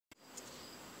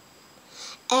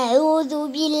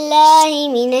أعوذ بالله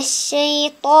من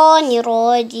الشيطان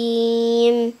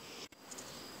الرجيم.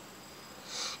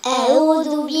 أعوذ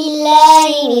بالله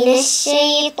من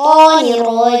الشيطان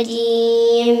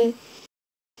الرجيم.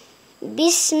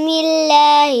 بسم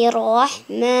الله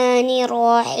الرحمن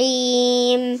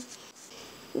الرحيم.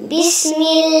 بسم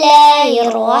الله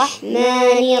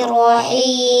الرحمن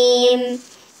الرحيم.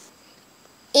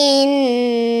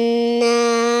 إنا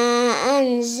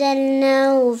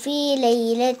أنزلناه في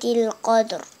ليلة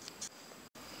القدر.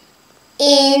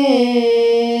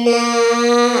 إنا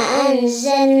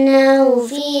أنزلناه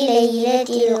في ليلة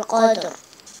القدر.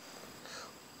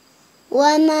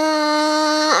 وما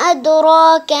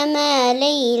أدراك ما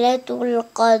ليلة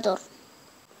القدر.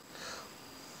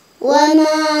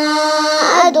 وما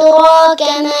أدراك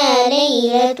ما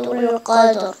ليلة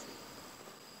القدر.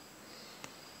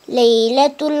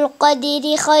 ليلة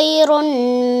القدر خير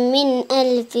من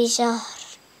 1000 شهر.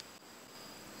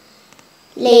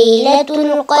 ليلة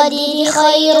القدر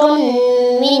خير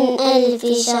من 1000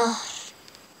 شهر.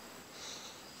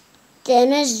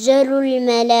 تنزل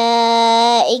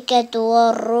الملائكة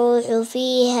والروح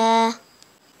فيها.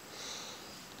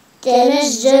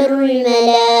 تنزل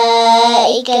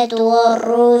الملائكة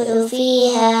والروح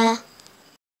فيها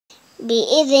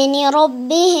بإذن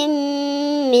ربهم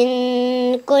من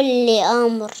كل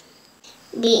أمر.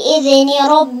 بإذن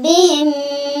ربهم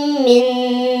من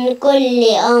كل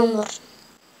أمر.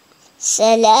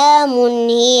 سلام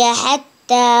هي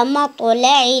حتى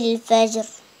مطلع الفجر.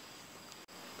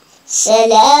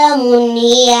 سلام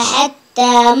هي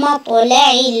حتى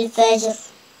مطلع الفجر.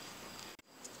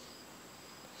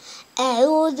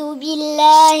 أعوذ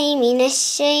بالله من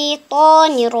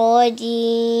الشيطان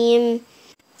الرجيم.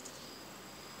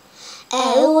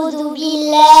 أعوذ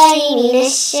بالله من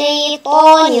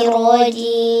الشيطان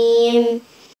الرجيم.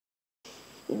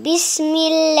 بسم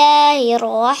الله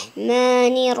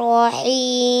الرحمن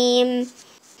الرحيم.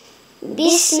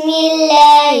 بسم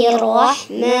الله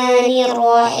الرحمن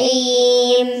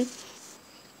الرحيم.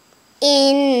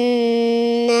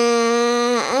 إنا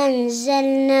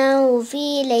أنزلناه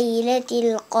في ليلة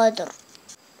القدر.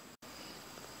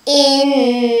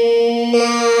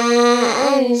 إنا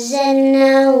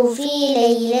أنزلناه في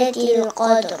ليلة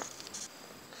القدر.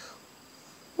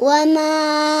 وما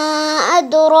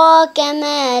أدراك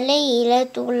ما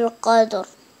ليلة القدر.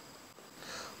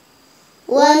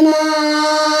 وما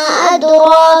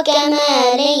أدراك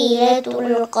ما ليلة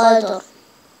القدر.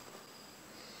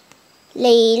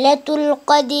 ليلة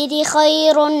القدر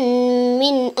خير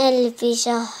من 1000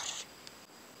 شهر.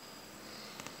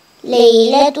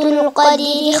 ليلة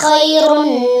القدر خير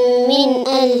من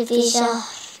 1000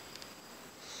 شهر.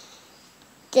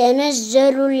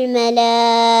 تنزل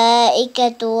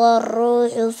الملائكة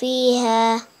والروح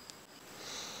فيها.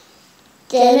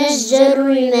 تنزل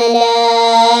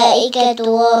الملائكة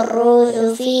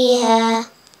والروح فيها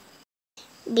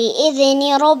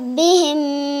بإذن ربهم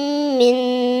من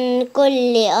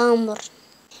كل أمر.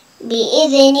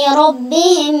 بإذن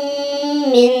ربهم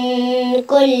من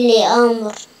كل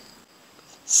أمر.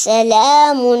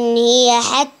 سلام هي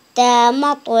حتى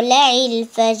مطلع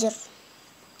الفجر.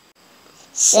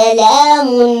 سلام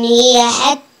هي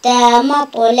حتى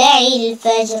مطلع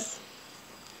الفجر.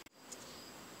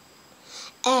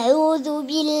 أعوذ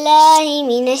بالله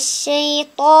من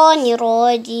الشيطان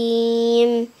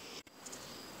الرجيم.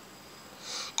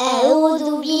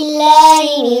 أعوذ بالله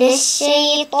من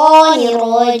الشيطان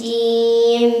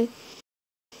الرجيم.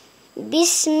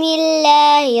 بسم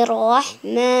الله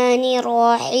الرحمن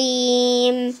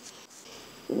الرحيم.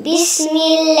 بسم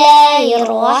الله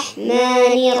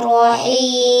الرحمن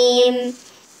الرحيم.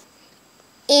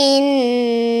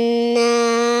 إنا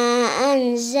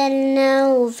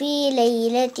أنزلناه في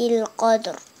ليلة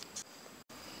القدر.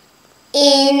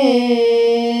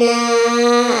 إنا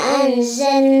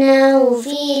أنزلناه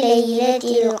في ليلة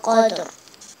القدر.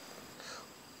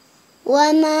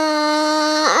 وما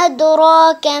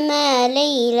أدراك ما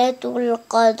ليلة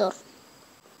القدر.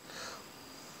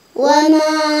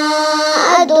 وما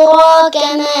أدراك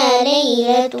ما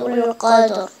ليلة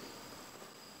القدر.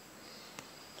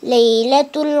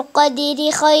 ليلة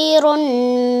القدر خير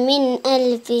من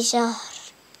 1000 شهر.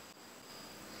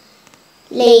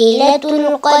 ليلة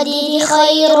القدر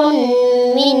خير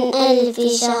من 1000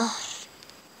 شهر.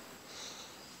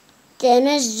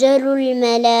 تنزل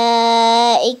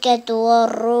الملائكة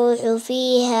والروح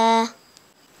فيها.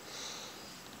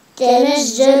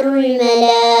 تنزل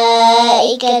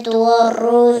الملائكة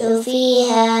والروح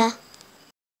فيها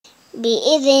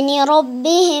بإذن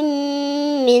ربهم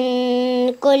من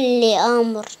كل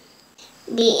أمر.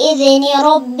 بإذن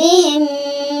ربهم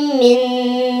من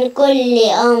كل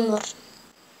أمر.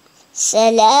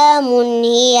 سلام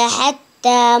هي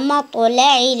حتى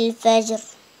مطلع الفجر.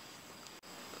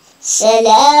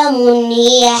 سلام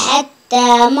هي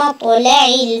حتى مطلع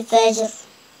الفجر.